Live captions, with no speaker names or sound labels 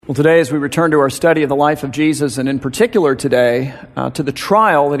Well, today as we return to our study of the life of Jesus, and in particular today, to the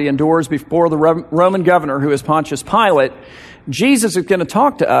trial that he endures before the Roman governor who is Pontius Pilate, Jesus is going to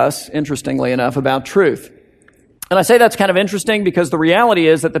talk to us, interestingly enough, about truth. And I say that's kind of interesting because the reality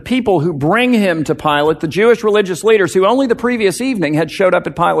is that the people who bring him to Pilate, the Jewish religious leaders who only the previous evening had showed up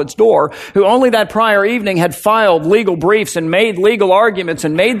at Pilate's door, who only that prior evening had filed legal briefs and made legal arguments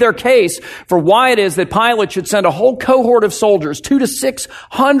and made their case for why it is that Pilate should send a whole cohort of soldiers, 200 to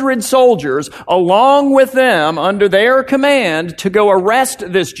 600 soldiers, along with them under their command to go arrest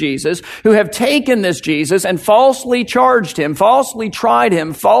this Jesus, who have taken this Jesus and falsely charged him, falsely tried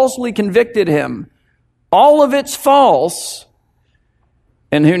him, falsely convicted him. All of it's false,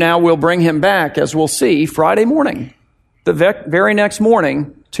 and who now will bring him back, as we'll see, Friday morning, the very next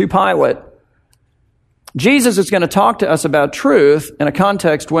morning, to Pilate. Jesus is going to talk to us about truth in a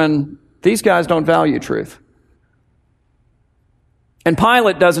context when these guys don't value truth. And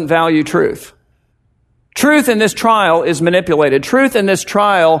Pilate doesn't value truth. Truth in this trial is manipulated. Truth in this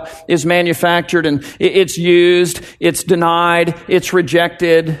trial is manufactured, and it's used, it's denied, it's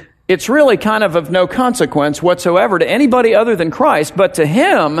rejected. It's really kind of no consequence whatsoever to anybody other than Christ, but to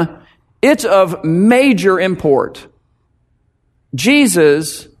him, it's of major import.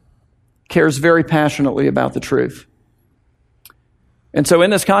 Jesus cares very passionately about the truth. And so in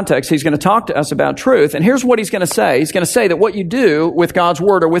this context, he's going to talk to us about truth, and here's what he's going to say. He's going to say that what you do with God's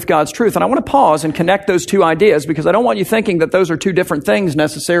word or with God's truth, and I want to pause and connect those two ideas because I don't want you thinking that those are two different things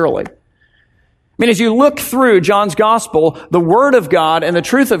necessarily. I mean, as you look through John's gospel, the Word of God and the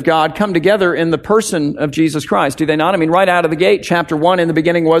truth of God come together in the person of Jesus Christ, do they not? I mean, right out of the gate, chapter 1, in the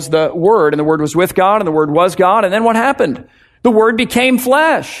beginning was the Word, and the Word was with God, and the Word was God, and then what happened? The Word became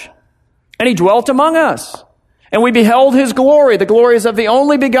flesh, and He dwelt among us, and we beheld His glory. The glory is of the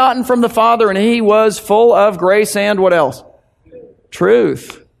only begotten from the Father, and He was full of grace and what else?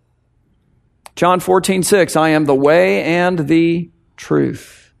 Truth. John 14:6, I am the way and the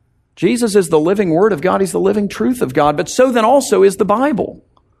truth. Jesus is the living Word of God. He's the living truth of God. But so then also is the Bible.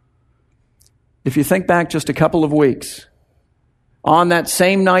 If you think back just a couple of weeks, on that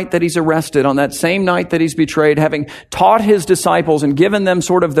same night that he's arrested, on that same night that he's betrayed, having taught his disciples and given them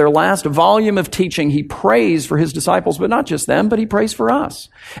sort of their last volume of teaching, he prays for his disciples, but not just them, but he prays for us.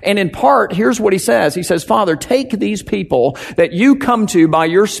 And in part, here's what he says. He says, Father, take these people that you come to by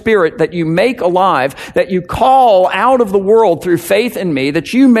your Spirit, that you make alive, that you call out of the world through faith in me,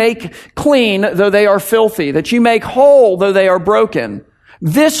 that you make clean though they are filthy, that you make whole though they are broken.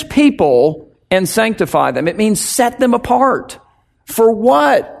 This people, and sanctify them. It means set them apart. For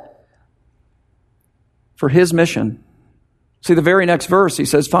what? For His mission. See, the very next verse, he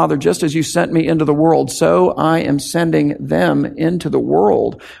says, Father, just as you sent me into the world, so I am sending them into the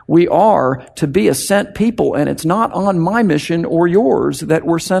world. We are to be a sent people, and it's not on my mission or yours that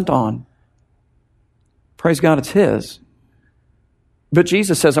we're sent on. Praise God, it's His. But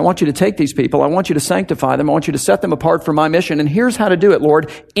Jesus says, I want you to take these people, I want you to sanctify them, I want you to set them apart for my mission, and here's how to do it,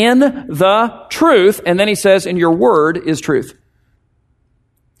 Lord, in the truth. And then he says, and your word is truth.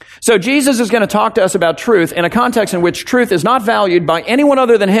 So Jesus is going to talk to us about truth in a context in which truth is not valued by anyone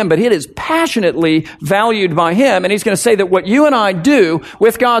other than Him, but it is passionately valued by Him. And He's going to say that what you and I do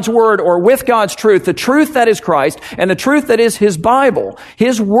with God's Word or with God's truth, the truth that is Christ and the truth that is His Bible,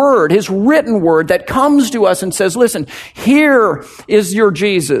 His Word, His written Word that comes to us and says, listen, here is your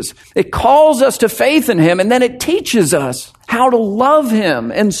Jesus. It calls us to faith in Him, and then it teaches us how to love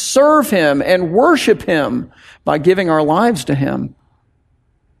Him and serve Him and worship Him by giving our lives to Him.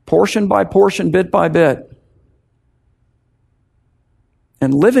 Portion by portion, bit by bit.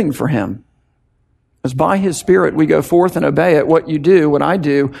 And living for Him. As by His Spirit we go forth and obey it. What you do, what I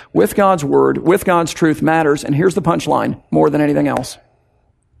do, with God's Word, with God's truth matters. And here's the punchline, more than anything else.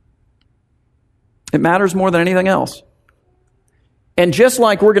 It matters more than anything else. And just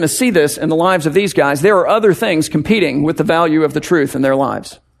like we're going to see this in the lives of these guys, there are other things competing with the value of the truth in their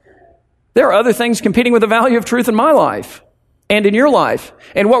lives. There are other things competing with the value of truth in my life. And in your life.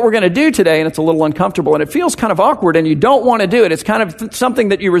 And what we're going to do today, and it's a little uncomfortable, and it feels kind of awkward, and you don't want to do it. It's kind of something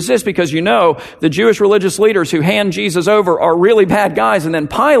that you resist because you know the Jewish religious leaders who hand Jesus over are really bad guys, and then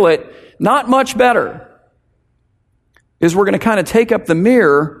Pilate, not much better, is we're going to kind of take up the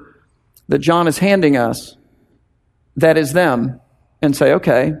mirror that John is handing us, that is them, and say,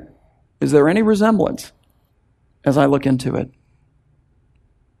 okay, is there any resemblance as I look into it?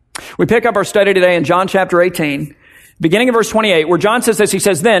 We pick up our study today in John chapter 18. Beginning of verse 28, where John says this, he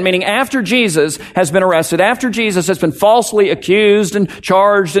says then, meaning after Jesus has been arrested, after Jesus has been falsely accused and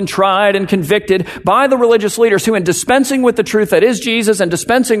charged and tried and convicted by the religious leaders who, in dispensing with the truth that is Jesus and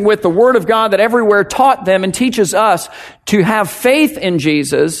dispensing with the Word of God that everywhere taught them and teaches us to have faith in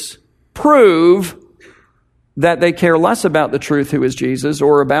Jesus, prove that they care less about the truth who is Jesus,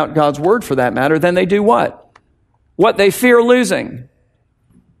 or about God's Word for that matter, than they do what? What they fear losing.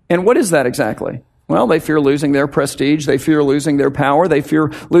 And what is that exactly? Well, they fear losing their prestige. They fear losing their power. They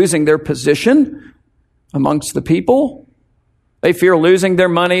fear losing their position amongst the people. They fear losing their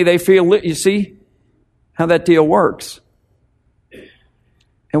money. They fear, you see how that deal works.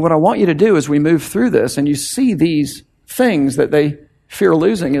 And what I want you to do as we move through this and you see these things that they fear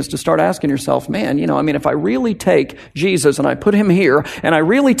losing is to start asking yourself, man, if I really take Jesus and I put him here and I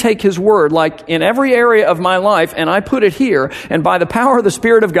really take his word like in every area of my life and I put it here, and by the power of the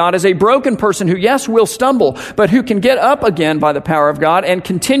Spirit of God as a broken person who, yes, will stumble, but who can get up again by the power of God and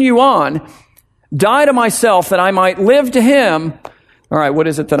continue on, die to myself that I might live to him. All right, what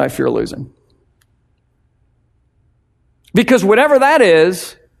is it that I fear losing? Because whatever that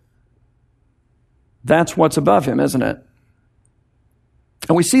is, that's what's above him, isn't it?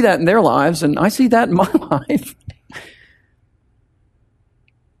 And we see that in their lives, and I see that in my life.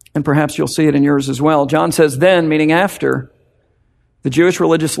 And perhaps you'll see it in yours as well. John says then, meaning after, the Jewish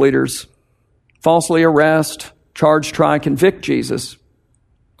religious leaders falsely arrest, charge, try, convict Jesus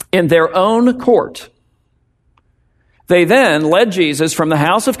in their own court. They then led Jesus from the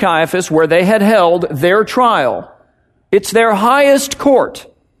house of Caiaphas, where they had held their trial. It's their highest court,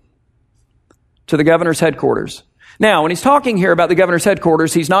 to the governor's headquarters. Now, when he's talking here about the governor's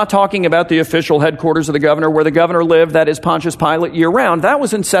headquarters, he's not talking about the official headquarters of the governor where the governor lived, that is Pontius Pilate, year-round. That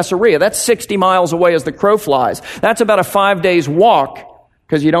was in Caesarea. That's 60 miles away as the crow flies. That's about a 5 days walk,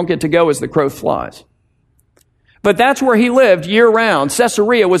 because you don't get to go as the crow flies. But that's where he lived year-round.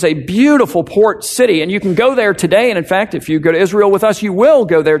 Caesarea was a beautiful port city, and you can go there today. And in fact, if you go to Israel with us, you will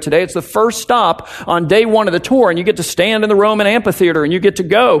go there today. It's the first stop on day one of the tour, and you get to stand in the Roman amphitheater, and you get to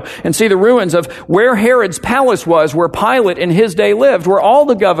go and see the ruins of where Herod's palace was, where Pilate in his day lived, where all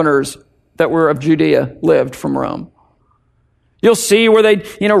the governors that were of Judea lived from Rome. You'll see where they,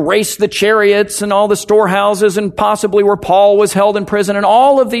 raced the chariots and all the storehouses, and possibly where Paul was held in prison, and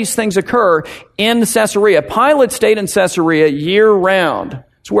all of these things occur in Caesarea. Pilate stayed in Caesarea year-round.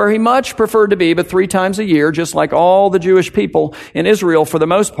 It's where he much preferred to be, but 3 times a year, just like all the Jewish people in Israel, for the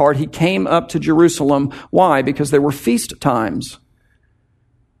most part, he came up to Jerusalem. Why? Because there were feast times.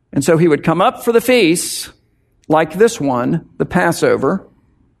 And so he would come up for the feasts, like this one, the Passover,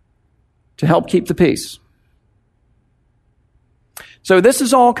 to help keep the peace. So this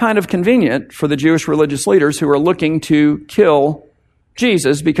is all kind of convenient for the Jewish religious leaders who are looking to kill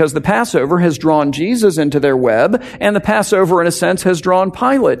Jesus, because the Passover has drawn Jesus into their web, and the Passover, in a sense, has drawn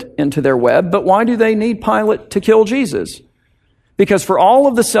Pilate into their web. But why do they need Pilate to kill Jesus? Because for all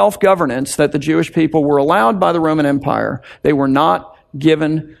of the self-governance that the Jewish people were allowed by the Roman Empire, they were not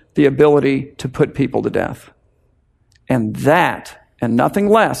given the ability to put people to death. And that, and nothing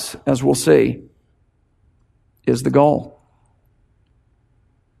less, as we'll see, is the goal.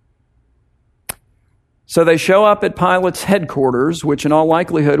 So they show up at Pilate's headquarters, which in all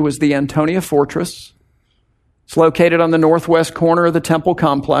likelihood was the Antonia Fortress. It's located on the northwest corner of the temple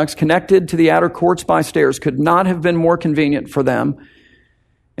complex, connected to the outer courts by stairs. Could not have been more convenient for them.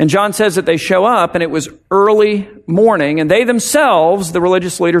 And John says that they show up, and it was early morning, and they themselves, the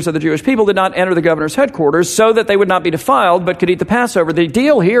religious leaders of the Jewish people, did not enter the governor's headquarters so that they would not be defiled, but could eat the Passover. The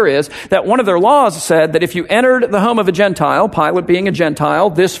deal here is that one of their laws said that if you entered the home of a Gentile, Pilate being a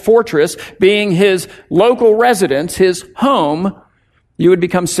Gentile, this fortress being his local residence, his home, you would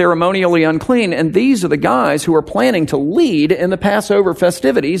become ceremonially unclean. And these are the guys who are planning to lead in the Passover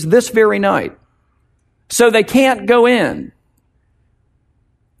festivities this very night. So they can't go in.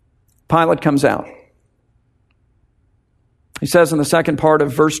 Pilate comes out. He says in the second part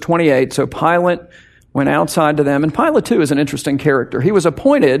of verse 28, so Pilate went outside to them. And Pilate, too, is an interesting character. He was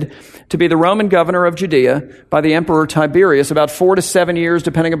appointed to be the Roman governor of Judea by the Emperor Tiberius about 4 to 7 years,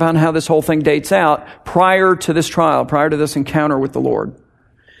 depending upon how this whole thing dates out, prior to this trial, prior to this encounter with the Lord.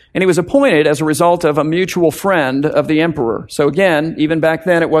 And he was appointed as a result of a mutual friend of the emperor. So again, even back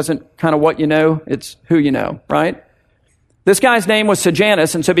then, it wasn't kind of what you know, it's who you know, right? This guy's name was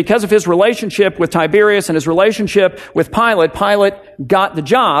Sejanus, and so because of his relationship with Tiberius and his relationship with Pilate, Pilate got the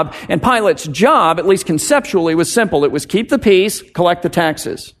job. And Pilate's job, at least conceptually, was simple. It was keep the peace, collect the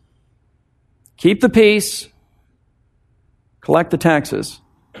taxes. Keep the peace, collect the taxes.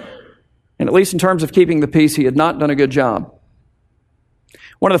 And at least in terms of keeping the peace, he had not done a good job.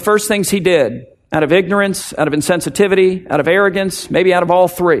 One of the first things he did out of ignorance, out of insensitivity, out of arrogance, maybe out of all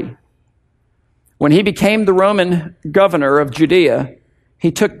three. When he became the Roman governor of Judea,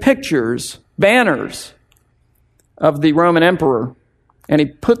 he took pictures, banners of the Roman emperor, and he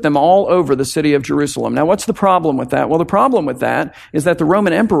put them all over the city of Jerusalem. Now, what's the problem with that? Well, the problem with that is that the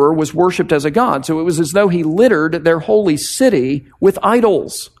Roman emperor was worshipped as a god, so it was as though he littered their holy city with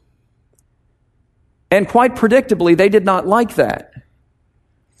idols. And quite predictably, they did not like that.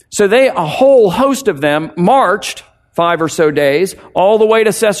 So a whole host of them marched 5 or so days all the way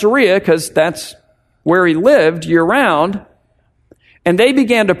to Caesarea, because that's where he lived year-round, and they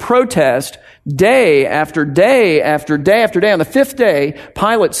began to protest day after day after day after day. On the 5th day,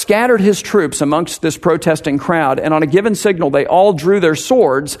 Pilate scattered his troops amongst this protesting crowd, and on a given signal, they all drew their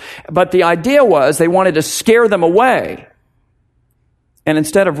swords, but the idea was they wanted to scare them away. And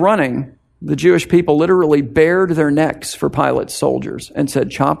instead of running, the Jewish people literally bared their necks for Pilate's soldiers and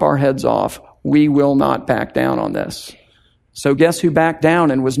said, "Chop our heads off. We will not back down on this." So guess who backed down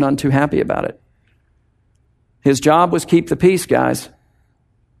and was none too happy about it? His job was keep the peace, guys,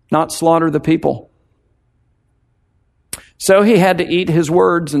 not slaughter the people. So he had to eat his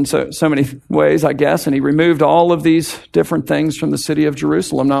words in so many ways, I guess, and he removed all of these different things from the city of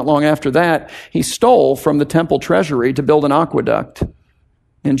Jerusalem. Not long after that, he stole from the temple treasury to build an aqueduct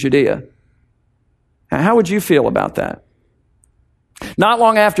in Judea. How would you feel about that? Not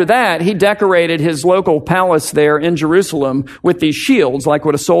long after that, he decorated his local palace there in Jerusalem with these shields, like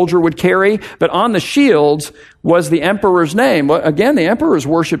what a soldier would carry. But on the shields was the emperor's name. Well, again, the emperor is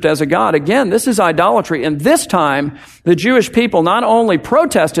worshipped as a god. Again, this is idolatry. And this time, the Jewish people not only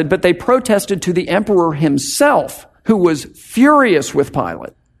protested, but they protested to the emperor himself, who was furious with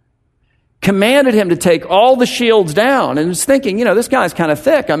Pilate. Commanded him to take all the shields down, and was thinking, this guy's kind of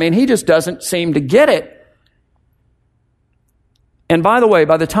thick. I mean, he just doesn't seem to get it. And by the way,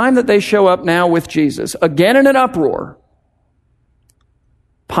 by the time that they show up now with Jesus, again in an uproar,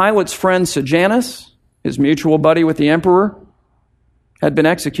 Pilate's friend Sejanus, his mutual buddy with the emperor, had been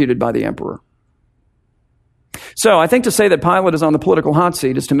executed by the emperor. So I think to say that Pilate is on the political hot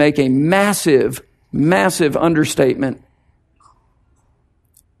seat is to make a massive, massive understatement.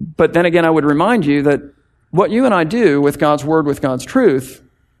 But then again, I would remind you that what you and I do with God's word, with God's truth,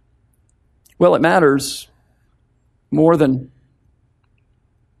 well, it matters more than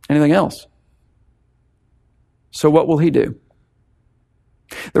anything else. So what will he do?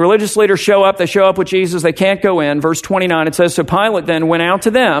 The religious leaders show up. They show up with Jesus. They can't go in. Verse 29, it says, "So Pilate then went out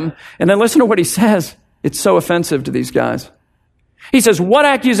to them." And then listen to what he says. It's so offensive to these guys. He says, "What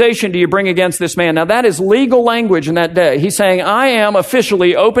accusation do you bring against this man?" Now that is legal language in that day. He's saying, "I am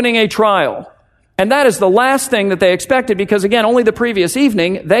officially opening a trial." And that is the last thing that they expected, because again, only the previous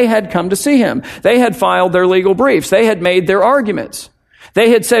evening, they had come to see him. They had filed their legal briefs. They had made their arguments.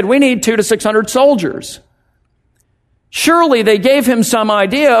 They had said, "We need 200 to 600 soldiers." Surely they gave him some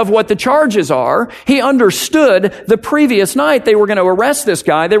idea of what the charges are. He understood the previous night they were going to arrest this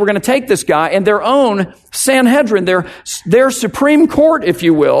guy. They were going to take this guy, and their own Sanhedrin, their Supreme Court, if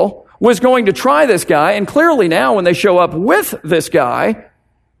you will, was going to try this guy. And clearly now when they show up with this guy,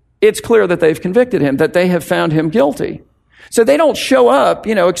 it's clear that they've convicted him, that they have found him guilty. So they don't show up,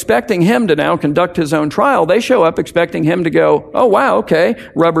 expecting him to now conduct his own trial. They show up expecting him to go, "Oh, wow, okay,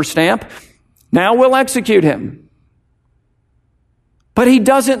 rubber stamp. Now we'll execute him." But he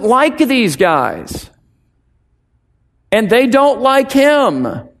doesn't like these guys. And they don't like him.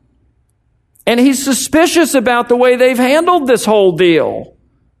 And he's suspicious about the way they've handled this whole deal.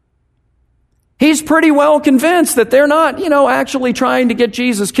 He's pretty well convinced that they're not, actually trying to get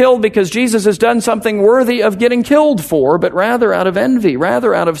Jesus killed because Jesus has done something worthy of getting killed for, but rather out of envy,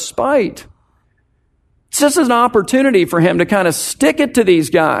 rather out of spite. It's just an opportunity for him to kind of stick it to these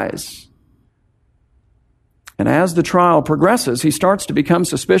guys. And as the trial progresses, he starts to become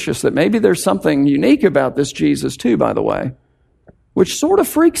suspicious that maybe there's something unique about this Jesus too, by the way, which sort of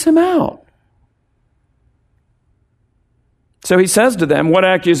freaks him out. So he says to them, "What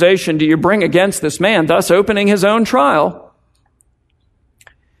accusation do you bring against this man?" Thus opening his own trial.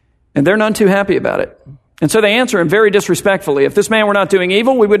 And they're none too happy about it. And so they answer him very disrespectfully. "If this man were not doing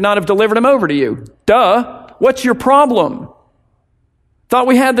evil, we would not have delivered him over to you." Duh. What's your problem? Thought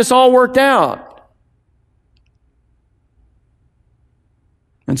we had this all worked out.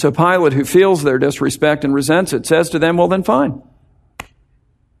 And so Pilate, who feels their disrespect and resents it, says to them, "Well, then fine.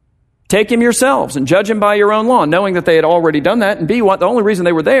 Take him yourselves and judge him by your own law," knowing that they had already done that. And the only reason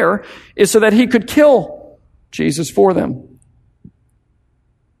they were there is so that he could kill Jesus for them.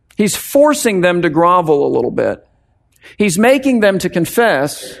 He's forcing them to grovel a little bit. He's making them to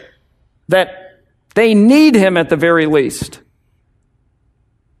confess that they need him at the very least.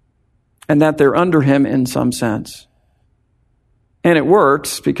 and that they're under him in some sense. And it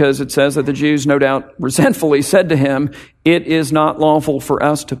works because it says that the Jews, no doubt resentfully, said to him, "It is not lawful for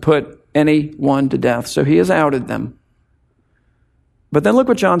us to put anyone to death." So he has outed them. But then look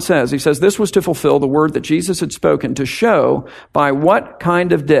what John says. He says, "This was to fulfill the word that Jesus had spoken, to show by what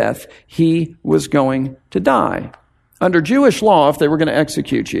kind of death he was going to die." Under Jewish law, if they were going to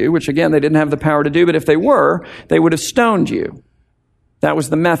execute you, which again, they didn't have the power to do, but if they were, they would have stoned you. That was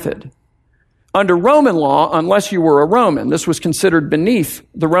the method. Under Roman law, unless you were a Roman, this was considered beneath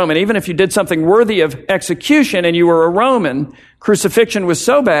the Roman. Even if you did something worthy of execution and you were a Roman, crucifixion was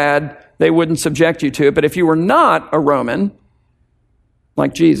so bad, they wouldn't subject you to it. But if you were not a Roman,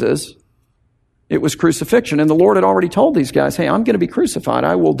 like Jesus, it was crucifixion. And the Lord had already told these guys, "Hey, I'm going to be crucified.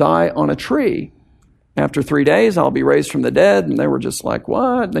 I will die on a tree. After 3 days, I'll be raised from the dead." And they were just like,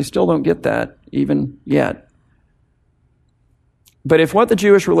 "What?" And they still don't get that even yet. But if what the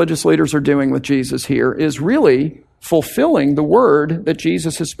Jewish religious leaders are doing with Jesus here is really fulfilling the word that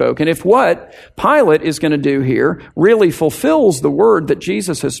Jesus has spoken, if what Pilate is going to do here really fulfills the word that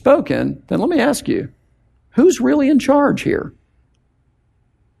Jesus has spoken, then let me ask you, who's really in charge here?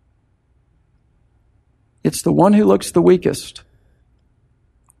 It's the one who looks the weakest.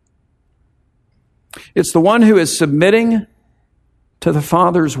 It's the one who is submitting to the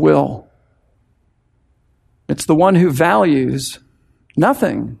Father's will. It's the one who values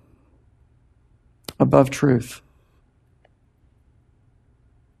nothing above truth.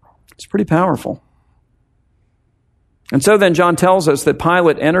 It's pretty powerful. And so then John tells us that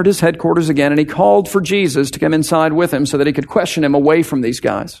Pilate entered his headquarters again and he called for Jesus to come inside with him so that he could question him away from these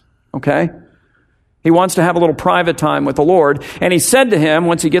guys. Okay? He wants to have a little private time with the Lord. And he said to him,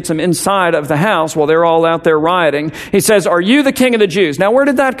 once he gets him inside of the house while they're all out there rioting, he says, "Are you the king of the Jews?" Now, where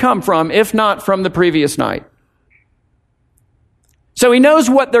did that come from, if not from the previous night? So he knows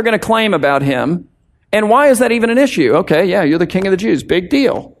what they're going to claim about him. And why is that even an issue? Okay, yeah, you're the king of the Jews. Big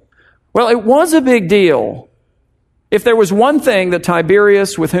deal. Well, it was a big deal. If there was one thing that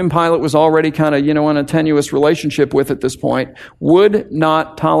Tiberius, with whom Pilate was already kind of, in a tenuous relationship with at this point, would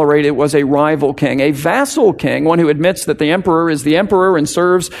not tolerate, it was a rival king, a vassal king, one who admits that the emperor is the emperor and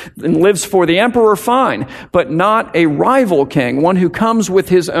serves and lives for the emperor, fine, but not a rival king, one who comes with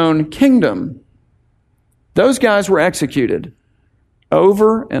his own kingdom. Those guys were executed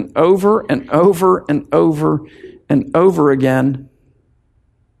over and over and over and over and over again,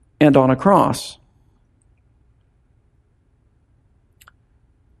 and on a cross.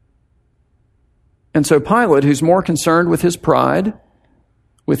 And so Pilate, who's more concerned with his pride,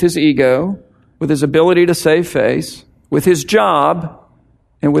 with his ego, with his ability to save face, with his job,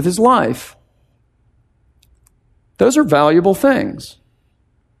 and with his life, those are valuable things,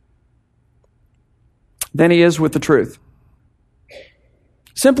 than he is with the truth.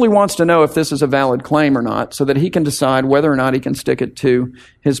 Simply wants to know if this is a valid claim or not so that he can decide whether or not he can stick it to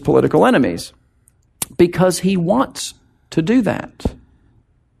his political enemies. Because he wants to do that.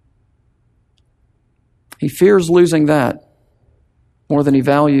 He fears losing that more than he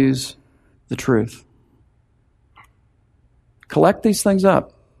values the truth. Collect these things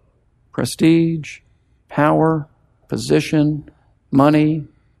up. Prestige, power, position, money,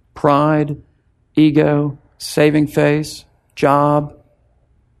 pride, ego, saving face, job,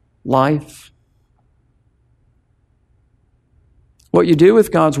 life. What you do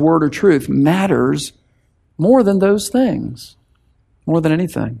with God's word or truth matters more than those things, more than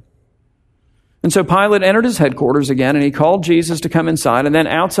anything. And so Pilate entered his headquarters again, and he called Jesus to come inside. And then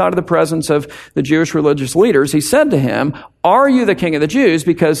outside of the presence of the Jewish religious leaders, he said to him, "Are you the king of the Jews?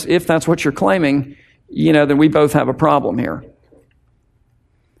 Because if that's what you're claiming, then we both have a problem here."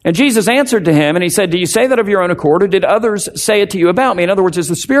 And Jesus answered to him, and he said, "Do you say that of your own accord, or did others say it to you about me?" In other words, is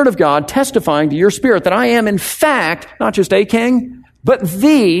the Spirit of God testifying to your spirit that I am, in fact, not just a king, but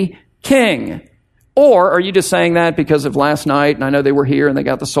the king? Or are you just saying that because of last night, and I know they were here and they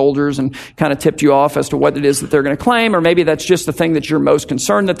got the soldiers and kind of tipped you off as to what it is that they're going to claim, or maybe that's just the thing that you're most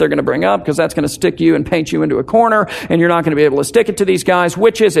concerned that they're going to bring up because that's going to stick you and paint you into a corner and you're not going to be able to stick it to these guys.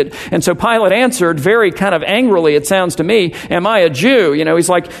 Which is it? And so Pilate answered very kind of angrily, it sounds to me, "Am I a Jew?" He's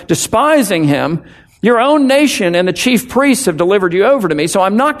like despising him. "Your own nation and the chief priests have delivered you over to me, so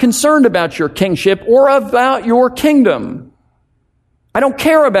I'm not concerned about your kingship or about your kingdom. I don't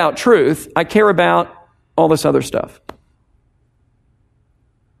care about truth. I care about all this other stuff."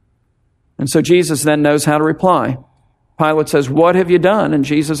 And so Jesus then knows how to reply. Pilate says, "What have you done?" And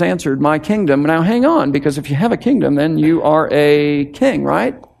Jesus answered, "My kingdom." Now hang on, because if you have a kingdom, then you are a king,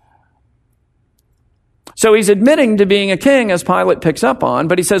 right? So he's admitting to being a king, as Pilate picks up on,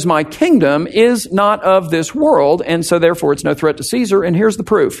 but he says, my kingdom is not of this world, and so therefore it's no threat to Caesar. And here's the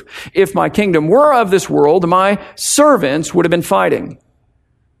proof. If my kingdom were of this world, my servants would have been fighting,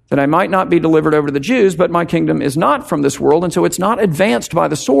 that I might not be delivered over to the Jews, but my kingdom is not from this world, and so it's not advanced by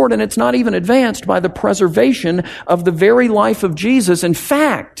the sword, and it's not even advanced by the preservation of the very life of Jesus. In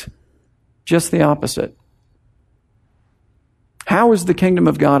fact, just the opposite. How is the kingdom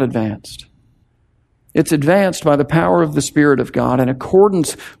of God advanced? It's advanced by the power of the Spirit of God in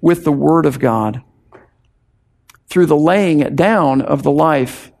accordance with the Word of God through the laying down of the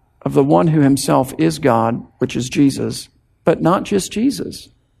life of the one who himself is God, which is Jesus, but not just Jesus.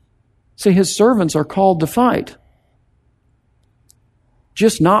 See, his servants are called to fight,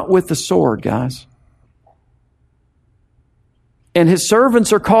 just not with the sword, guys. And his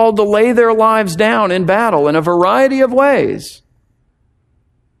servants are called to lay their lives down in battle in a variety of ways,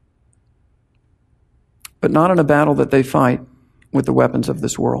 but not in a battle that they fight with the weapons of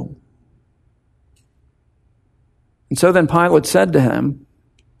this world. And so then Pilate said to him,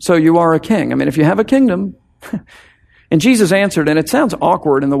 so you are a king. I mean, if you have a kingdom. And Jesus answered, and it sounds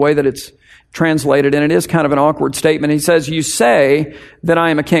awkward in the way that it's translated, and it is kind of an awkward statement. He says, you say that I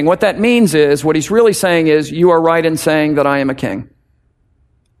am a king. What that means is, what he's really saying is, you are right in saying that I am a king.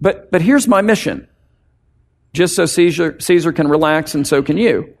 But here's my mission. Just so Caesar can relax, and so can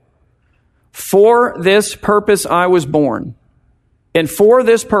you. For this purpose I was born, and for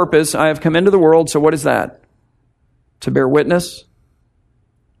this purpose I have come into the world. So what is that? To bear witness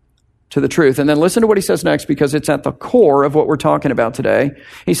to the truth. And then listen to what he says next, because it's at the core of what we're talking about today.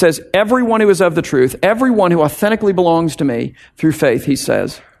 He says, everyone who is of the truth, everyone who authentically belongs to me through faith, he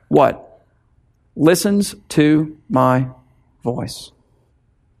says, what? Listens to my voice.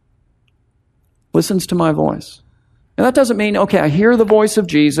 Listens to my voice. And that doesn't mean, okay, I hear the voice of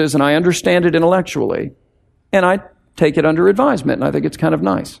Jesus and I understand it intellectually, and I take it under advisement, and I think it's kind of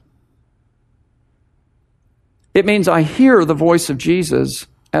nice. It means I hear the voice of Jesus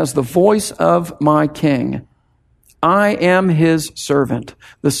as the voice of my King. I am his servant,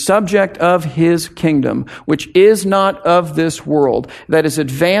 the subject of his kingdom, which is not of this world, that is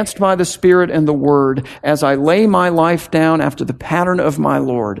advanced by the Spirit and the Word, as I lay my life down after the pattern of my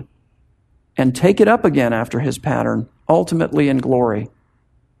Lord, and take it up again after his pattern, ultimately in glory.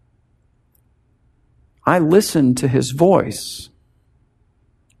 I listen to his voice,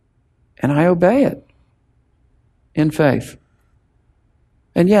 and I obey it in faith.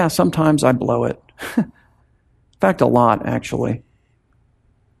 And yeah, sometimes I blow it. In fact, a lot, actually.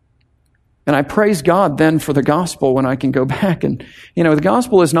 And I praise God then for the gospel when I can go back and, the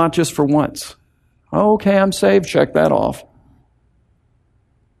gospel is not just for once. Okay, I'm saved, check that off.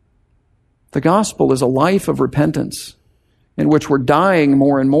 The gospel is a life of repentance in which we're dying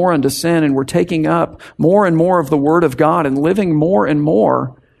more and more unto sin, and we're taking up more and more of the Word of God and living more and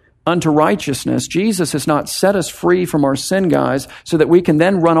more unto righteousness. Jesus has not set us free from our sin, guys, so that we can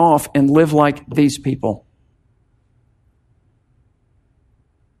then run off and live like these people.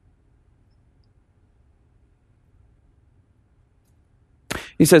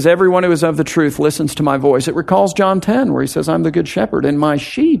 He says, everyone who is of the truth listens to my voice. It recalls John 10, where he says, I'm the good shepherd, and my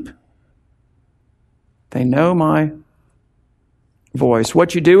sheep, they know my voice.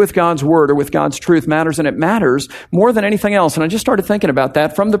 What you do with God's word or with God's truth matters, and it matters more than anything else. And I just started thinking about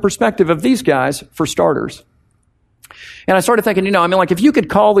that from the perspective of these guys, for starters. And I started thinking, if you could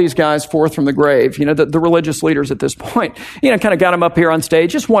call these guys forth from the grave, the religious leaders at this point, kind of got them up here on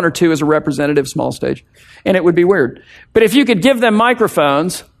stage, just one or two as a representative, small stage, and it would be weird. But if you could give them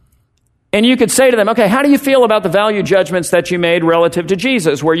microphones, and you could say to them, okay, how do you feel about the value judgments that you made relative to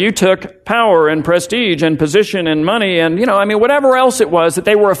Jesus, where you took power and prestige and position and money and, whatever else it was that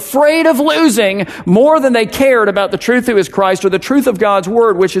they were afraid of losing more than they cared about the truth who is Christ or the truth of God's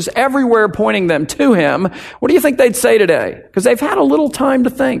word, which is everywhere pointing them to him. What do you think they'd say today? Because they've had a little time to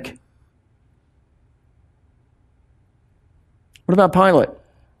think. What about Pilate?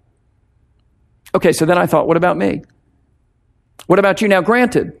 Okay, so then I thought, what about me? What about you? Now,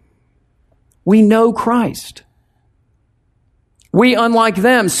 granted, we know Christ. We, unlike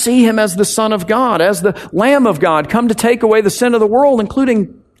them, see him as the Son of God, as the Lamb of God, come to take away the sin of the world,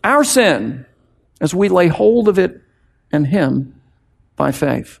 including our sin, as we lay hold of it and him by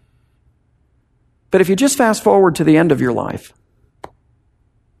faith. But if you just fast forward to the end of your life,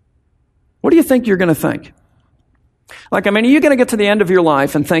 what do you think you're going to think? Are you going to get to the end of your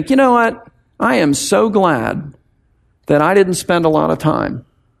life and think, you know what? I am so glad that I didn't spend a lot of time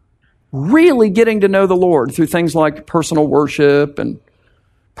really getting to know the Lord through things like personal worship and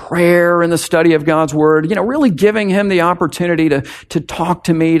prayer and the study of God's Word, really giving Him the opportunity to talk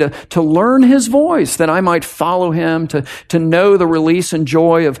to me, to learn His voice, that I might follow Him, to know the release and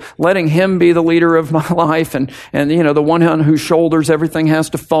joy of letting Him be the leader of my life and the one on whose shoulders everything has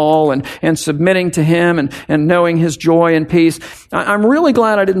to fall and submitting to Him and knowing His joy and peace. I'm really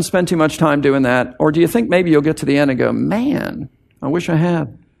glad I didn't spend too much time doing that. Or do you think maybe you'll get to the end and go, man, I wish I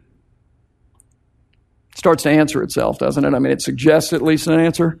had? Starts to answer itself, doesn't it? I mean, it suggests at least an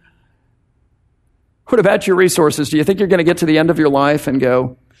answer. What about your resources? Do you think you're going to get to the end of your life and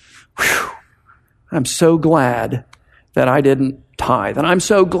go, whew, I'm so glad that I didn't tithe, and I'm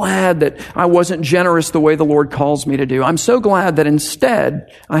so glad that I wasn't generous the way the Lord calls me to do. I'm so glad that instead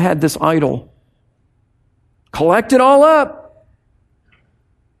I had this idol. Collect it all up.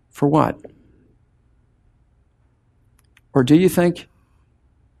 For what? Or do you think,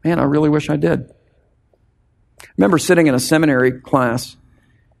 man, I really wish I did? I remember sitting in a seminary class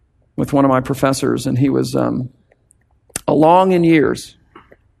with one of my professors, and he was along in years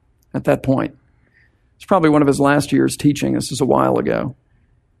at that point. It's probably one of his last years teaching. This is a while ago.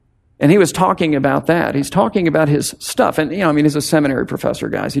 And he was talking about that. He's talking about his stuff. And, he's a seminary professor,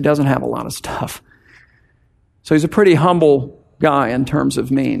 guys. He doesn't have a lot of stuff. So he's a pretty humble guy in terms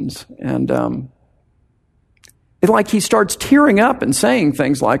of means. And it's like he starts tearing up and saying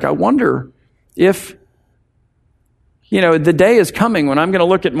things like, I wonder if the day is coming when I'm going to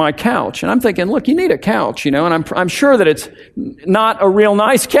look at my couch. And I'm thinking, look, you need a couch, and I'm sure that it's not a real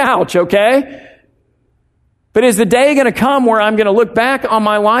nice couch, okay? But is the day going to come where I'm going to look back on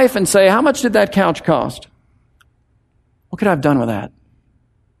my life and say, how much did that couch cost? What could I have done with that?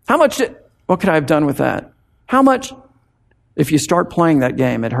 What could I have done with that? How much? If you start playing that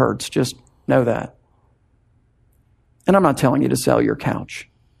game, it hurts. Just know that. And I'm not telling you to sell your couch.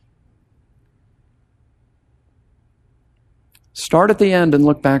 Start at the end and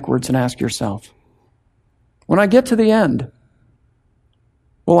look backwards and ask yourself, when I get to the end,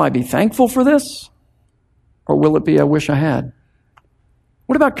 will I be thankful for this? Or will it be, I wish I had?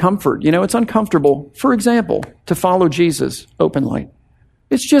 What about comfort? It's uncomfortable, for example, to follow Jesus openly.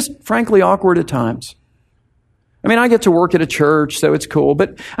 It's just, frankly, awkward at times. I get to work at a church, so it's cool.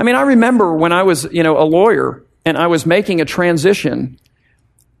 But, I remember when I was, a lawyer and I was making a transition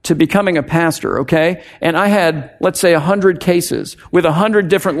to becoming a pastor, okay? And I had, let's say, 100 cases with 100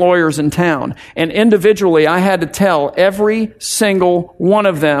 different lawyers in town. And individually, I had to tell every single one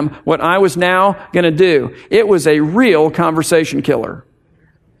of them what I was now going to do. It was a real conversation killer.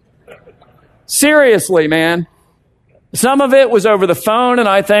 Seriously, man. Some of it was over the phone, and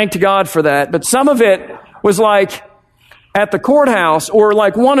I thanked God for that. But some of it was like at the courthouse, or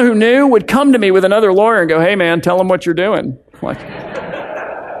like one who knew would come to me with another lawyer and go, hey, man, tell them what you're doing.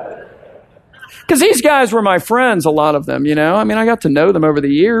 Because these guys were my friends, a lot of them, I got to know them over the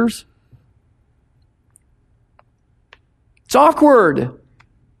years. It's awkward.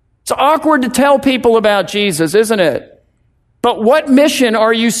 It's awkward to tell people about Jesus, isn't it? But what mission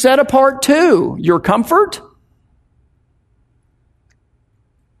are you set apart to? Your comfort?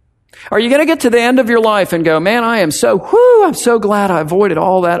 Are you going to get to the end of your life and go, man, I'm so glad I avoided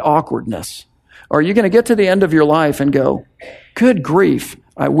all that awkwardness? Or are you going to get to the end of your life and go, good grief,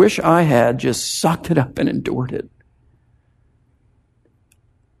 I wish I had just sucked it up and endured it?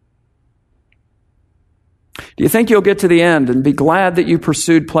 Do you think you'll get to the end and be glad that you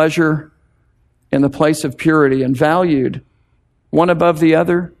pursued pleasure in the place of purity and valued one above the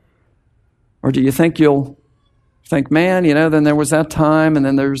other? Or do you think you'll think, man, then there was that time and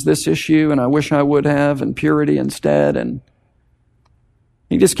then there's this issue and I wish I would have, and purity instead? And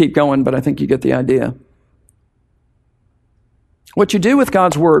you just keep going, but I think you get the idea. What you do with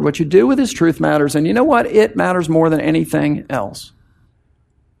God's Word, what you do with His truth matters. And you know what? It matters more than anything else.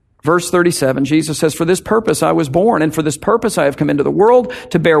 Verse 37, Jesus says, for this purpose I was born, and for this purpose I have come into the world,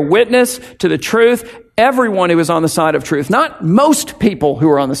 to bear witness to the truth. Everyone who is on the side of truth. Not most people who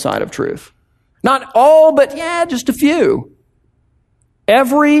are on the side of truth. Not all, but just a few.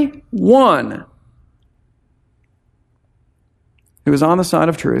 Everyone who is on the side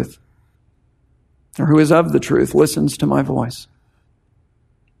of truth, or who is of the truth, listens to my voice.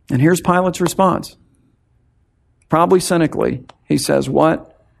 And here's Pilate's response. Probably cynically, he says, what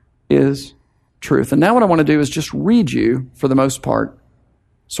is truth? And now what I want to do is just read you, for the most part,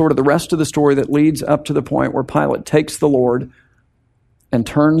 sort of the rest of the story that leads up to the point where Pilate takes the Lord and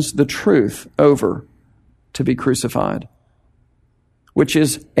turns the truth over to be crucified, which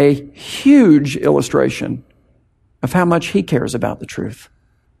is a huge illustration of how much he cares about the truth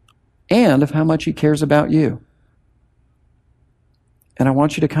and of how much he cares about you. And I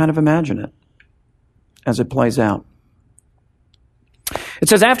want you to kind of imagine it as it plays out. It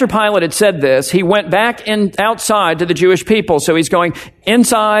says, after Pilate had said this, he went back outside to the Jewish people. So he's going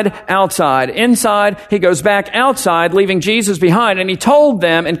inside, outside, inside. He goes back outside, leaving Jesus behind. And he told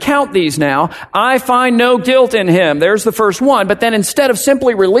them, and count these now, I find no guilt in him. There's the first one. But then instead of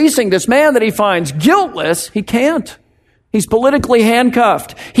simply releasing this man that he finds guiltless, he can't. He's politically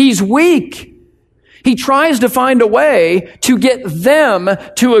handcuffed. He's weak. He tries to find a way to get them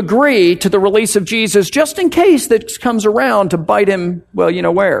to agree to the release of Jesus, just in case this comes around to bite him, well, you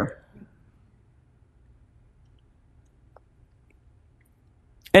know where.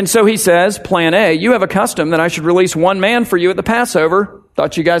 And so he says, plan A, you have a custom that I should release one man for you at the Passover.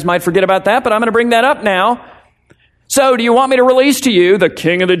 Thought you guys might forget about that, but I'm going to bring that up now. So do you want me to release to you the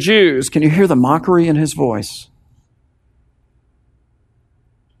King of the Jews? Can you hear the mockery in his voice?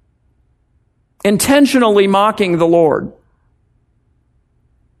 Intentionally mocking the Lord.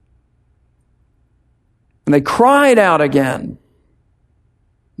 And they cried out again,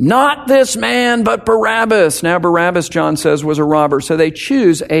 not this man, but Barabbas. Now Barabbas, John says, was a robber. So they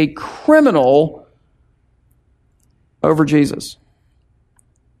choose a criminal over Jesus.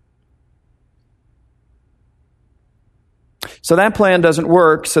 So that plan doesn't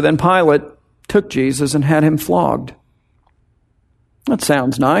work. So then Pilate took Jesus and had him flogged. That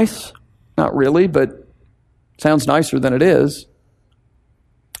sounds nice. Not really, but sounds nicer than it is.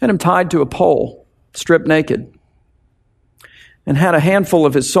 Had him tied to a pole, stripped naked, and had a handful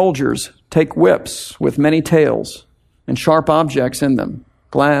of his soldiers take whips with many tails and sharp objects in them,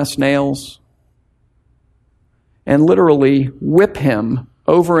 glass, nails, and literally whip him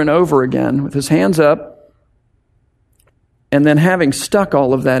over and over again with his hands up, and then having stuck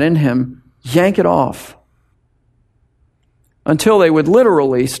all of that in him, yank it off. Until they would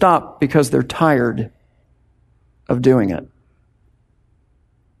literally stop because they're tired of doing it.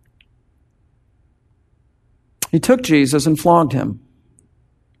 He took Jesus and flogged him.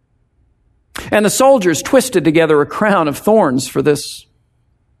 And the soldiers twisted together a crown of thorns for this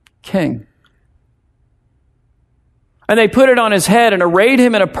king. And they put it on his head and arrayed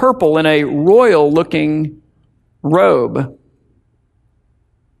him in a purple and a royal-looking robe,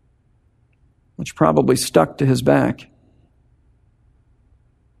 which probably stuck to his back.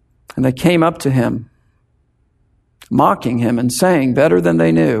 And they came up to him, mocking him and saying better than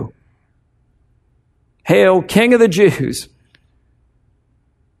they knew, Hail, King of the Jews!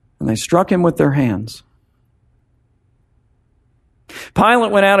 And they struck him with their hands.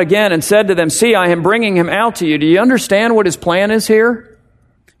 Pilate went out again and said to them, See, I am bringing him out to you. Do you understand what his plan is here?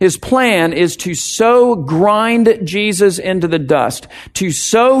 His plan is to so grind Jesus into the dust, to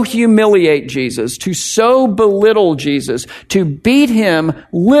so humiliate Jesus, to so belittle Jesus, to beat him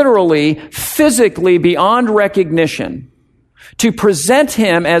literally, physically beyond recognition, to present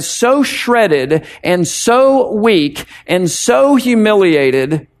him as so shredded and so weak and so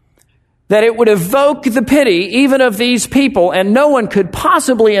humiliated that it would evoke the pity even of these people, and no one could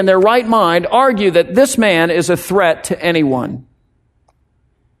possibly in their right mind argue that this man is a threat to anyone.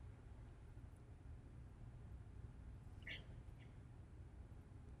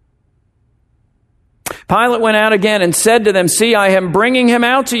 Pilate went out again and said to them, See, I am bringing him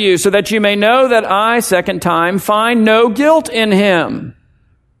out to you so that you may know that I, second time, find no guilt in him.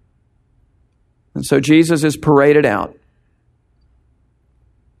 And so Jesus is paraded out,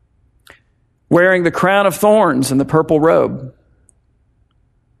 wearing the crown of thorns and the purple robe.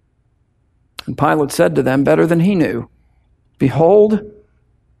 And Pilate said to them, better than he knew, Behold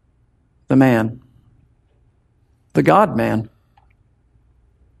the man, the God-man.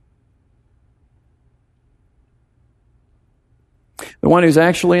 The one who's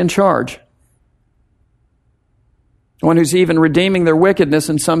actually in charge. The one who's even redeeming their wickedness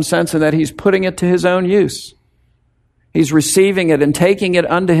in some sense, in that he's putting it to his own use. He's receiving it and taking it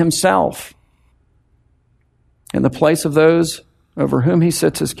unto himself in the place of those over whom he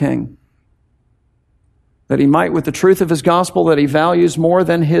sits as king. That he might, with the truth of his gospel that he values more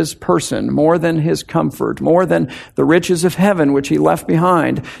than his person, more than his comfort, more than the riches of heaven which he left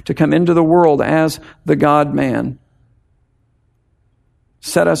behind to come into the world as the God-man,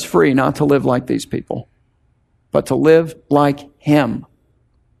 set us free not to live like these people, but to live like him.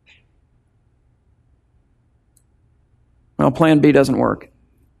 Well, plan B doesn't work.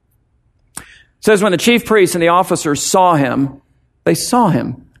 It says when the chief priests and the officers saw him, they saw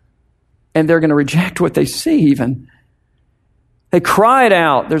him, and they're going to reject what they see even. They cried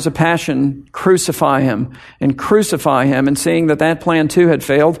out, there's a passion, crucify him, and crucify him. And seeing that that plan too had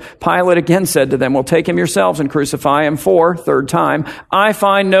failed, Pilate again said to them, well, take him yourselves and crucify him for, third time, I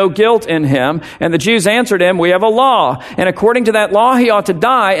find no guilt in him. And the Jews answered him, we have a law, and according to that law he ought to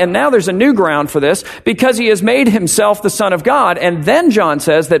die. And now there's a new ground for this, because he has made himself the Son of God. And then John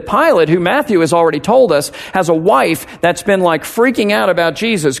says that Pilate, who Matthew has already told us, has a wife that's been like freaking out about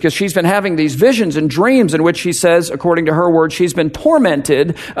Jesus, because she's been having these visions and dreams in which she says, according to her words, she's been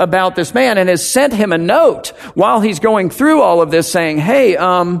tormented about this man, and has sent him a note while he's going through all of this saying, hey,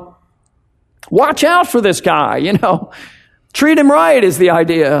 watch out for this guy, treat him right is the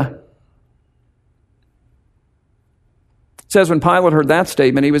idea. It says when Pilate heard that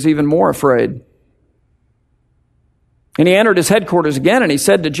statement, he was even more afraid. And he entered his headquarters again, and he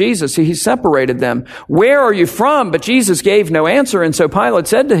said to Jesus, he separated them. Where are you from? But Jesus gave no answer, and so Pilate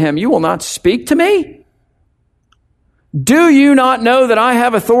said to him, you will not speak to me? Do you not know that I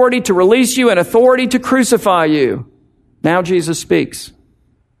have authority to release you and authority to crucify you? Now Jesus speaks.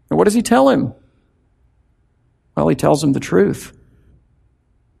 And what does he tell him? Well, he tells him the truth.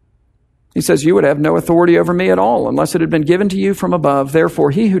 He says, you would have no authority over me at all unless it had been given to you from above.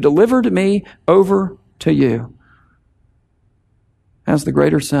 Therefore, he who delivered me over to you has the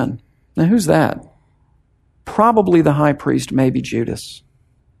greater sin. Now, who's that? Probably the high priest, maybe Judas.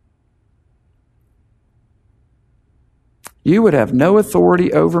 You would have no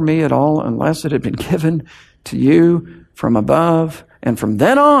authority over me at all unless it had been given to you from above. And from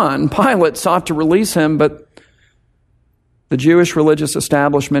then on, Pilate sought to release him, but the Jewish religious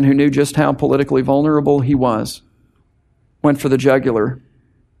establishment, who knew just how politically vulnerable he was, went for the jugular.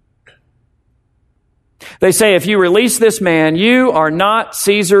 They say, if you release this man, you are not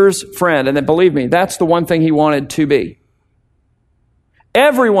Caesar's friend. And then believe me, that's the one thing he wanted to be.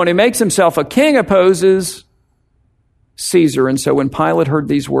 Everyone who makes himself a king opposes Caesar. And so when Pilate heard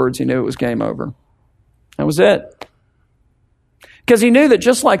these words, he knew it was game over. That was it. Because he knew that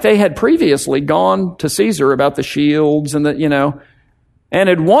just like they had previously gone to Caesar about the shields and and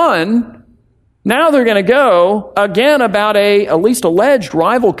had won, now they're going to go again about at least alleged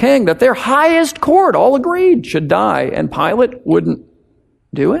rival king that their highest court all agreed should die. And Pilate wouldn't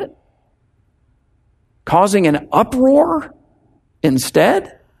do it, causing an uproar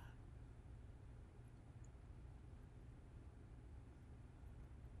instead.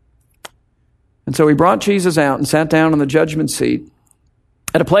 And so he brought Jesus out and sat down on the judgment seat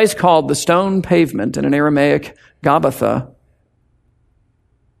at a place called the Stone Pavement, in an Aramaic, Gabbatha.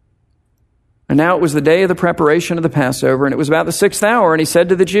 And now it was the day of the preparation of the Passover, and it was about the 6th hour, and he said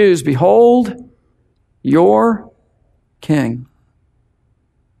to the Jews, behold, your king.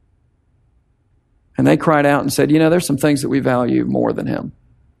 And they cried out and said, there's some things that we value more than him.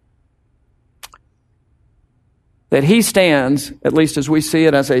 That he stands, at least as we see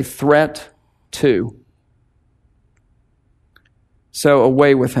it, as a threat to. So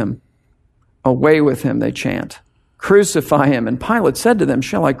away with him, they chant. Crucify him. And Pilate said to them,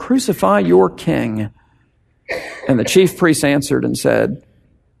 shall I crucify your king? And the chief priests answered and said,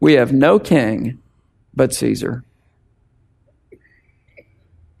 we have no king but Caesar.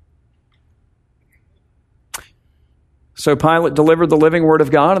 So Pilate delivered the living word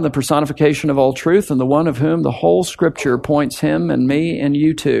of God and the personification of all truth, and the one of whom the whole Scripture points him and me and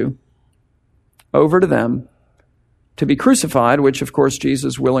you to, over to them to be crucified, which of course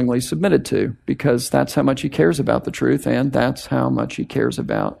Jesus willingly submitted to, because that's how much he cares about the truth, and that's how much he cares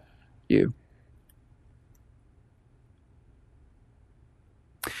about you.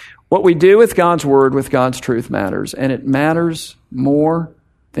 What we do with God's word, with God's truth matters, and it matters more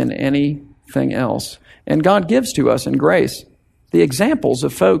than anything else. And God gives to us in grace the examples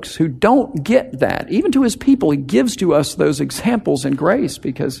of folks who don't get that. Even to his people, he gives to us those examples in grace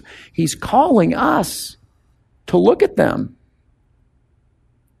because he's calling us to look at them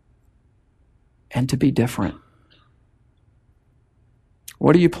and to be different.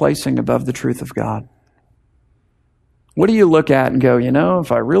 What are you placing above the truth of God? What do you look at and go,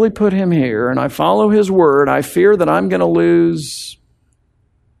 if I really put him here and I follow his word, I fear that I'm going to lose.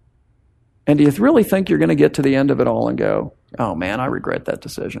 And do you really think you're going to get to the end of it all and go, oh man, I regret that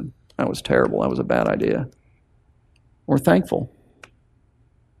decision. That was terrible. That was a bad idea. We're thankful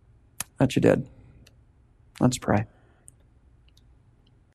that you did. Let's pray.